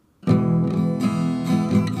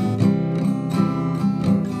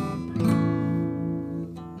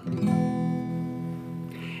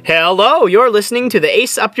Hello, you're listening to the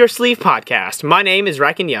Ace Up Your Sleeve podcast. My name is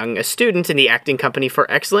Reichen Young, a student in the Acting Company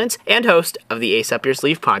for Excellence and host of the Ace Up Your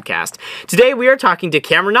Sleeve podcast. Today we are talking to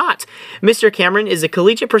Kameron Knott. Mr. Kameron is a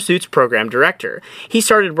Collegiate Pursuits program director. He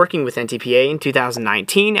started working with NTPA in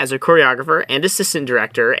 2019 as a choreographer and assistant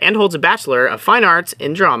director and holds a Bachelor of Fine Arts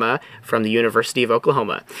in Drama from the University of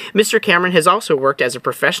Oklahoma. Mr. Kameron has also worked as a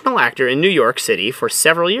professional actor in New York City for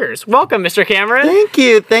several years. Welcome, Mr. Kameron.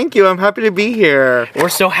 Thank you. I'm happy to be here. We're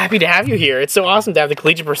so happy to have you here. It's so awesome to have the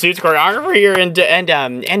Collegiate Pursuits choreographer here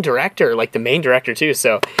and director, like the main director too.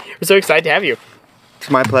 So we're so excited to have you. It's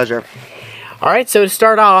my pleasure. All right, so to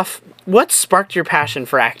start off, what sparked your passion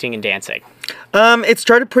for acting and dancing? It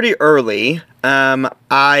started pretty early.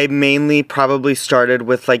 I mainly probably started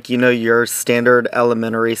with your standard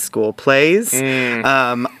elementary school plays.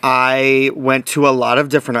 I went to a lot of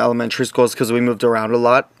different elementary schools because we moved around a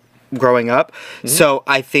lot growing up. So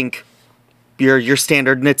I think your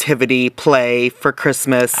standard nativity play for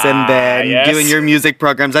Christmas and then doing your music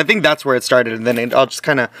programs. I think that's where it started, and then it all just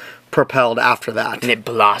kind of propelled after that. And it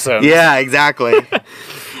blossomed. Yeah, exactly.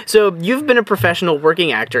 So you've been a professional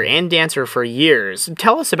working actor and dancer for years.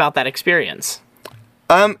 Tell us about that experience.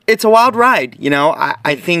 It's a wild ride.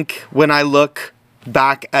 I think when I look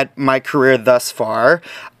back at my career thus far,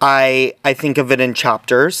 I think of it in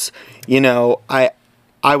chapters.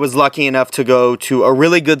 I was lucky enough to go to a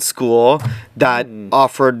really good school that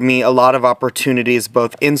offered me a lot of opportunities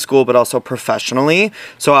both in school but also professionally.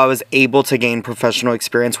 So I was able to gain professional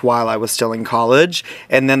experience while I was still in college.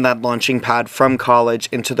 And then that launching pad from college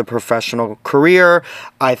into the professional career,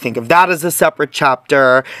 I think of that as a separate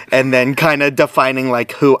chapter. And then kind of defining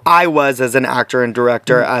who I was as an actor and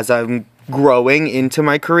director as I'm growing into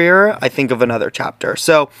my career, I think of another chapter.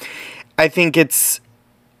 So I think it's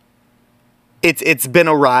been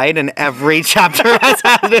a ride, and every chapter has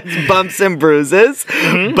had its bumps and bruises,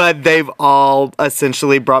 but they've all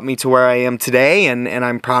essentially brought me to where I am today, and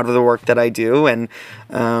I'm proud of the work that I do, and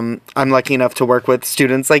I'm lucky enough to work with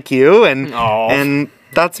students like you, and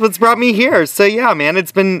that's what's brought me here. So yeah, man,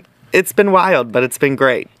 it's been wild, but it's been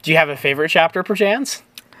great. Do you have a favorite chapter, perchance?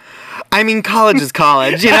 I mean, college is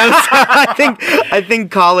college, so I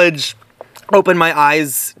think college opened my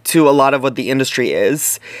eyes to a lot of what the industry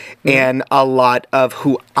is and a lot of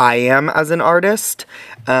who I am as an artist.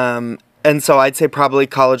 And so I'd say probably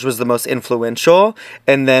college was the most influential.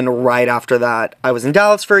 And then right after that, I was in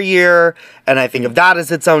Dallas for a year, and I think of that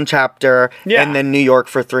as its own chapter. Yeah. And then New York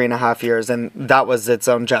for 3.5 years, and that was its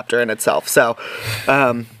own chapter in itself. So,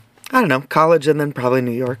 I don't know, college and then probably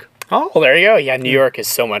New York. Oh, well, there you go. Yeah, New York is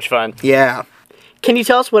so much fun. Yeah. Can you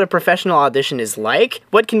tell us what a professional audition is like?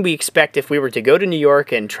 What can we expect if we were to go to New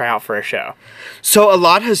York and try out for a show? So a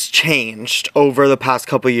lot has changed over the past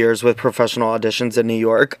couple years with professional auditions in New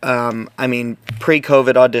York.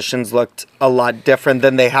 Pre-COVID auditions looked a lot different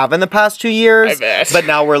than they have in the past 2 years. I bet. But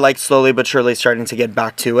now we're slowly but surely starting to get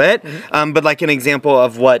back to it. But an example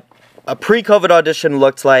of what a pre-COVID audition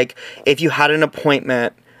looked like, if you had an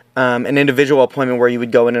appointment, an individual appointment where you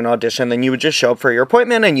would go in and audition, then you would just show up for your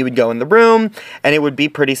appointment and you would go in the room, and it would be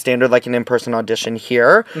pretty standard like an in-person audition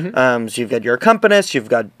here. So you've got your accompanist, you've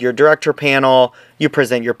got your director panel, you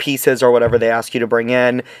present your pieces or whatever they ask you to bring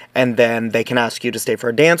in, and then they can ask you to stay for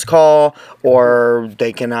a dance call, or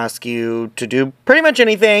they can ask you to do pretty much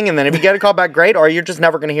anything, and then if you get a call back, great, or you're just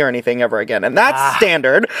never going to hear anything ever again, and that's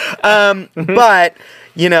standard. But,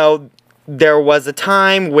 there was a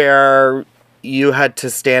time where you had to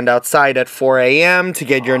stand outside at 4 a.m. to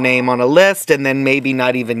get your name on a list and then maybe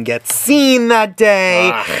not even get seen that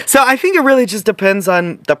day. So I think it really just depends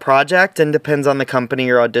on the project and depends on the company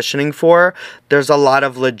you're auditioning for. There's a lot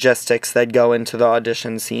of logistics that go into the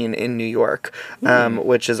audition scene in New York,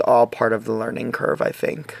 which is all part of the learning curve, I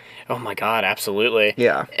think. Oh my God, absolutely.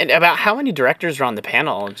 Yeah. And about how many directors are on the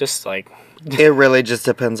panel? Just It really just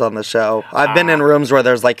depends on the show. I've been in rooms where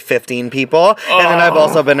there's 15 people, and then I've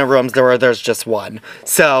also been in rooms where there's just one.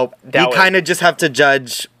 So you kind of just have to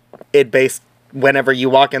judge it based whenever you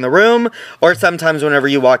walk in the room, or sometimes whenever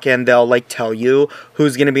you walk in, they'll tell you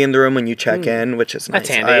who's going to be in the room when you check in, which is nice. That's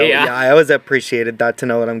handy, I always appreciated that, to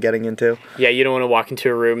know what I'm getting into. Yeah, you don't want to walk into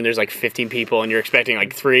a room and there's 15 people and you're expecting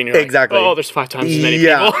 3 and you're exactly. oh, there's 5 times as many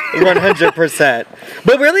people. 100%.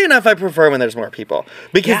 But really enough, I prefer when there's more people,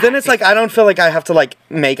 because then it's I don't feel I have to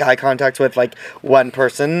make eye contact with one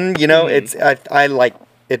person, it's I like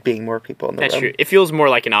it being more people in the room. That's true. It feels more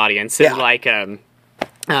like an audience than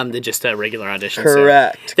just a regular audition.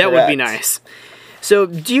 Correct. So that would be nice. So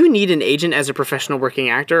do you need an agent as a professional working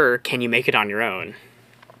actor, or can you make it on your own?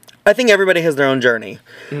 I think everybody has their own journey.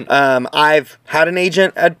 I've had an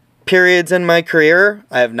agent at periods in my career.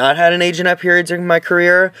 I have not had an agent at periods in my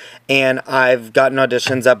career, and I've gotten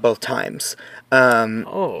auditions at both times.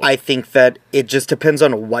 I think that it just depends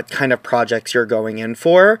on what kind of projects you're going in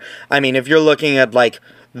for. I mean, if you're looking at like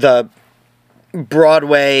the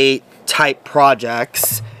Broadway type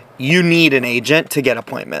projects, you need an agent to get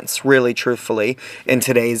appointments, really truthfully, in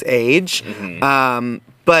today's age.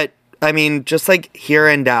 But I mean, just like here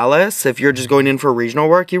in Dallas, if you're just going in for regional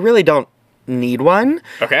work, you really don't need one.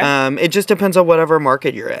 Okay. It just depends on whatever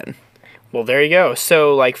market you're in. Well, there you go.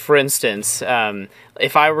 So, like, for instance,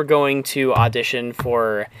 if I were going to audition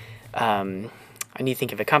for, I need to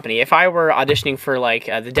think of a company. If I were auditioning for, like,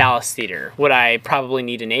 the Dallas Theater, would I probably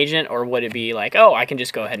need an agent, or would it be like, oh, I can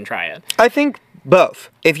just go ahead and try it? I think both.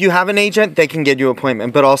 If you have an agent, they can get you an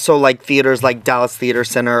appointment, but also like theaters like Dallas Theater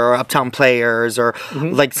Center or Uptown Players or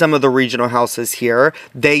like some of the regional houses here,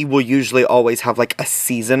 they will usually always have like a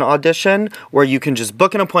season audition where you can just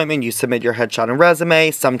book an appointment, you submit your headshot and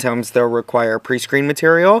resume. Sometimes they'll require pre-screen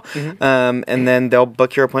material, and then they'll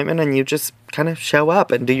book your appointment and you just kind of show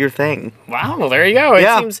up and do your thing. Wow, well, there you go.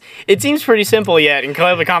 It seems pretty simple yet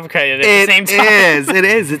incredibly complicated at the same time. It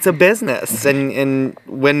is. It's a business, and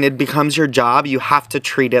when it becomes your job, you have to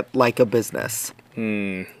treat it like a business.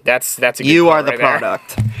 That's a good You point are the right there.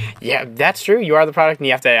 product. Yeah, that's true. You are the product, and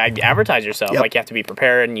you have to advertise yourself. Yep. Like, you have to be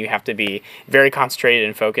prepared, and you have to be very concentrated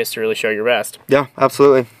and focused to really show your best. Yeah,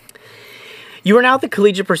 absolutely. You are now the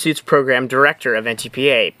Collegiate Pursuits Program Director of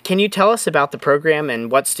NTPA. Can you tell us about the program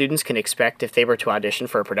and what students can expect if they were to audition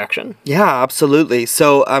for a production? Yeah, absolutely.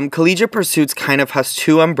 So Collegiate Pursuits kind of has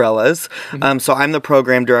two umbrellas. So I'm the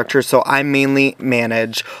program director, so I mainly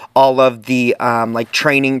manage all of the like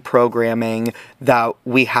training programming that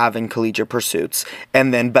we have in Collegiate Pursuits.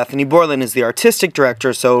 And then Bethany Bourland is the artistic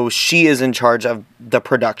director, so she is in charge of the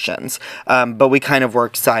productions. But we kind of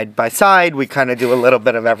work side by side. We kind of do a little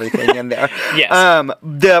bit of everything in there. Yes.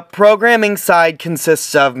 The programming side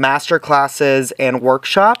consists of master classes and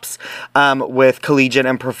workshops with collegiate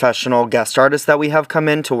and professional guest artists that we have come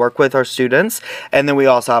in to work with our students. And then we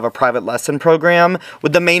also have a private lesson program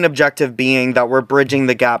with the main objective being that we're bridging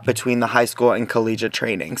the gap between the high school and collegiate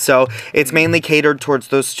training. So it's mainly catered towards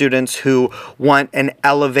those students who want an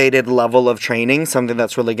elevated level of training, something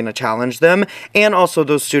that's really going to challenge them, and also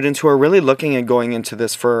those students who are really looking at going into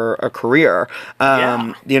this for a career.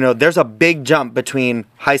 You know, there's a big jump between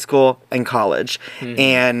high school and college,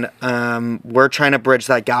 and we're trying to bridge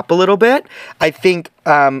that gap a little bit. I think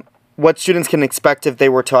what students can expect if they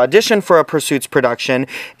were to audition for a Pursuits production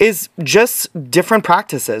is just different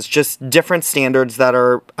practices, just different standards that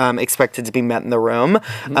are expected to be met in the room.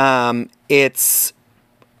 It's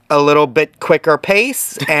a little bit quicker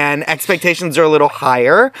pace and expectations are a little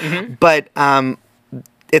higher, but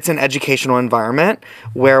it's an educational environment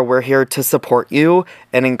where we're here to support you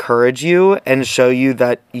and encourage you and show you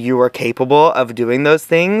that you are capable of doing those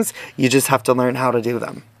things. You just have to learn how to do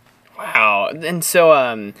them. Wow. And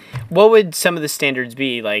so, what would some of the standards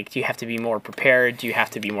be? Like, do you have to be more prepared? Do you have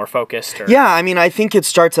to be more focused? Or? Yeah, I mean, I think it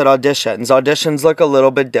starts at auditions. Auditions look a little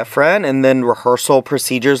bit different, and then rehearsal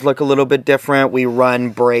procedures look a little bit different. We run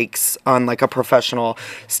breaks on, like, a professional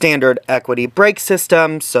standard equity break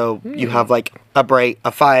system. So you have, like, a break,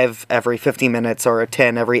 a 5 every 50 minutes or a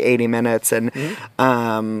 10 every 80 minutes.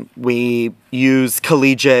 And we use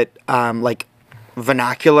collegiate, like,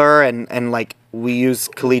 vernacular and like, we use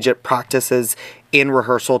collegiate practices in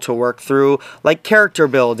rehearsal to work through, like character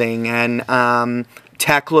building, and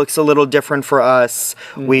tech looks a little different for us.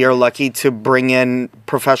 We are lucky to bring in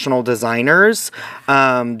professional designers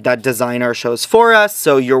that design our shows for us.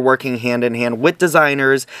 So you're working hand in hand with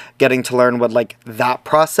designers, getting to learn what like that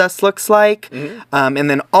process looks like. And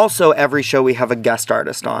then also every show we have a guest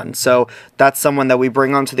artist on. So that's someone that we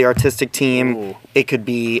bring onto the artistic team. It could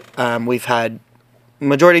be, we've had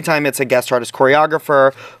majority of the time it's a guest artist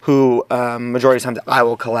choreographer who majority of the time I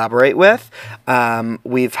will collaborate with.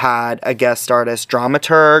 We've had a guest artist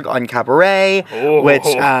dramaturg on Cabaret, which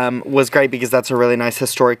was great because that's a really nice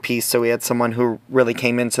historic piece. So we had someone who really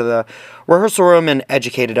came into the rehearsal room and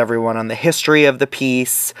educated everyone on the history of the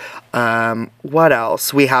piece. What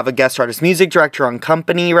else? We have a guest artist music director on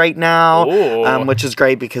Company right now, which is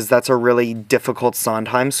great because that's a really difficult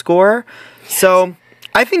Sondheim score. Yes. So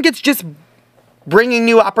I think it's just bringing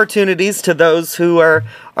new opportunities to those who are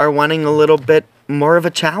wanting a little bit more of a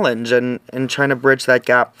challenge and trying to bridge that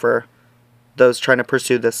gap for those trying to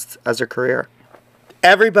pursue this as a career.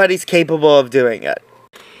 Everybody's capable of doing it.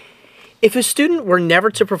 If a student were never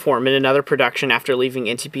to perform in another production after leaving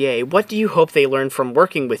NTPA, what do you hope they learn from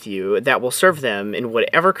working with you that will serve them in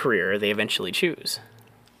whatever career they eventually choose?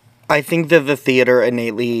 I think that the theater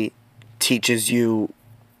innately teaches you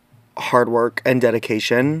hard work and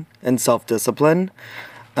dedication and self-discipline.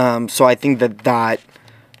 So I think that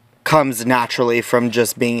comes naturally from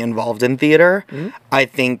just being involved in theater. Mm-hmm. I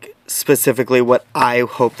think specifically what I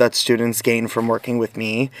hope that students gain from working with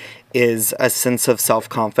me is a sense of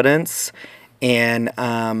self-confidence and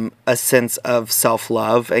a sense of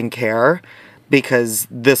self-love and care, because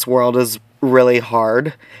this world is really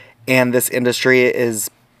hard and this industry is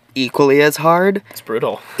equally as hard. It's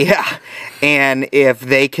brutal. Yeah. And if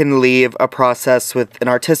they can leave an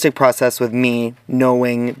artistic process with me,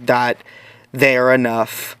 knowing that they are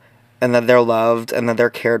enough and that they're loved and that they're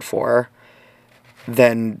cared for,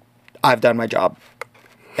 then I've done my job.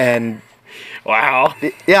 And wow.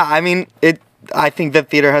 Yeah, I mean, I think that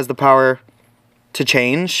theater has the power to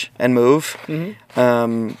change and move,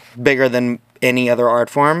 bigger than any other art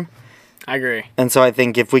form. I agree. And so I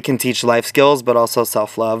think if we can teach life skills but also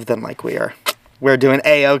self-love, then we're doing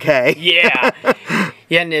A-okay. Yeah.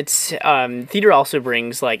 Yeah, and it's theater also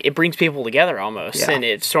brings people together almost, and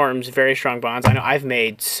it forms very strong bonds. I know I've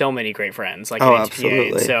made so many great friends in NTPA,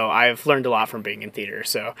 absolutely. So I've learned a lot from being in theater.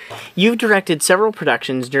 So you've directed several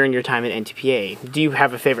productions during your time at NTPA. Do you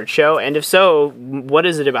have a favorite show? And if so, what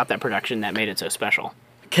is it about that production that made it so special?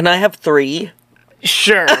 Can I have 3?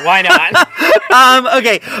 Sure, why not?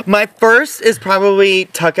 Okay, my first is probably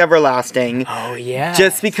Tuck Everlasting. Oh, yeah.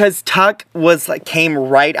 Just because Tuck came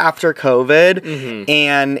right after COVID,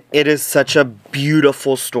 and it is such a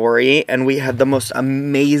beautiful story, and we had the most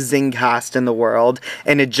amazing cast in the world,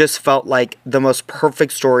 and it just felt like the most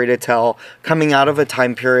perfect story to tell coming out of a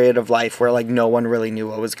time period of life where no one really knew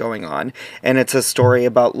what was going on. And it's a story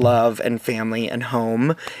about love and family and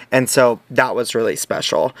home, and so that was really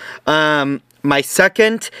special. My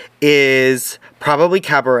second is probably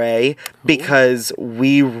Cabaret, because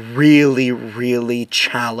we really, really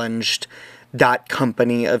challenged that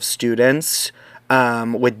company of students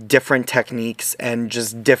with different techniques and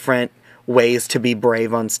just different ways to be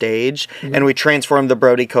brave on stage. And we transformed the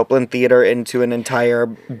Brody Copeland Theater into an entire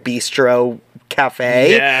bistro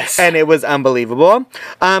cafe. Yes. And it was unbelievable.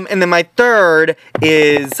 And then my third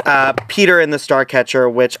is Peter and the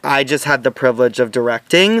Starcatcher, which I just had the privilege of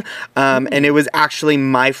directing. And it was actually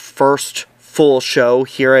my first full show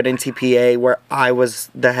here at NTPA where I was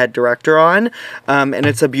the head director on. And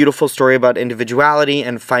it's a beautiful story about individuality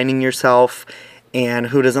and finding yourself. And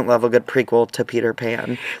who doesn't love a good prequel to Peter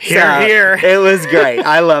Pan? Here. It was great.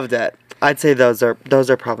 I loved it. I'd say those are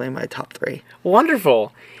probably my top 3.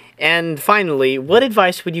 Wonderful. And finally, what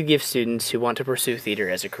advice would you give students who want to pursue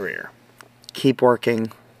theater as a career? Keep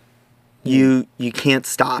working. You can't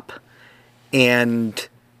stop. And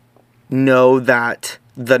know that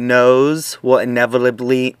the no's will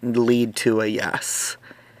inevitably lead to a yes.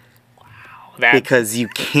 Wow. Because you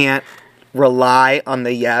can't rely on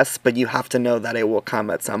the yes, but you have to know that it will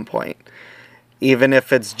come at some point. Even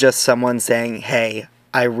if it's just someone saying, hey,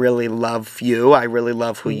 I really love you. I really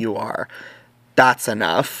love who you are. That's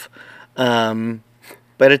enough. But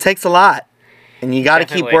it takes a lot. And you got to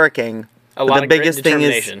keep working. A lot of grit and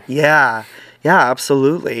determination. Yeah,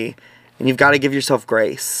 absolutely. And you've got to give yourself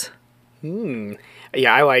grace.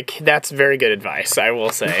 Yeah, that's very good advice, I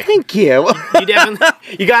will say. Thank you.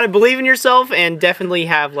 You got to believe in yourself and definitely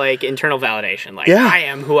have internal validation. I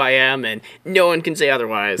am who I am and no one can say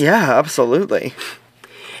otherwise. Yeah, absolutely.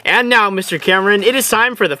 And now, Mr. Cameron, it is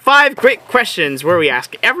time for the 5 quick questions, where we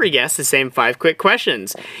ask every guest the same 5 quick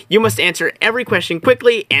questions. You must answer every question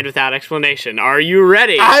quickly and without explanation. Are you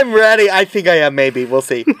ready? I'm ready. I think I am, maybe. We'll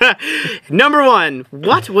see. Number 1,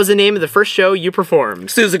 what was the name of the first show you performed?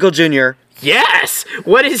 Susical Jr. Yes!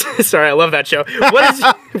 Sorry, I love that show.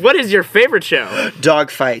 What is your favorite show?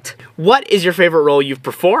 Dogfight. What is your favorite role you've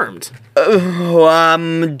performed?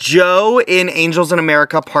 Joe in Angels in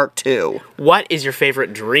America Part 2. What is your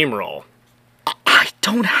favorite dream role? I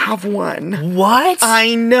don't have one. What?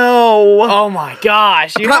 I know. Oh my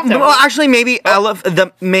gosh. Actually, maybe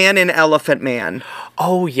the man in Elephant Man.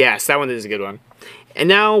 Oh yes, that one is a good one. And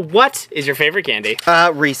now, what is your favorite candy?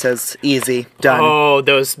 Reese's. Easy. Done. Oh,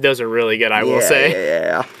 those are really good, I will say.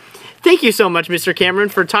 Yeah. Thank you so much, Mr. Cameron,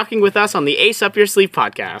 for talking with us on the Ace Up Your Sleeve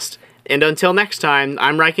podcast. And until next time,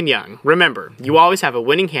 I'm Reichen Young. Remember, you always have a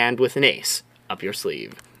winning hand with an ace up your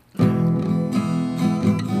sleeve.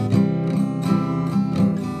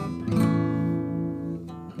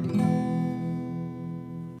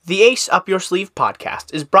 The Ace Up Your Sleeve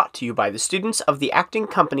podcast is brought to you by the students of the Acting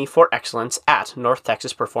Company for Excellence at North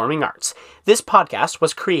Texas Performing Arts. This podcast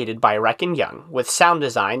was created by Reichen Young, with sound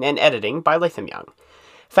design and editing by Latham Young.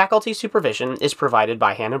 Faculty supervision is provided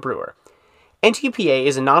by Hannah Brewer. NTPA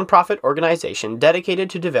is a nonprofit organization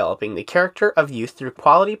dedicated to developing the character of youth through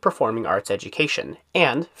quality performing arts education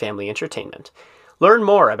and family entertainment. Learn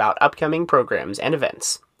more about upcoming programs and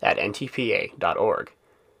events at ntpa.org.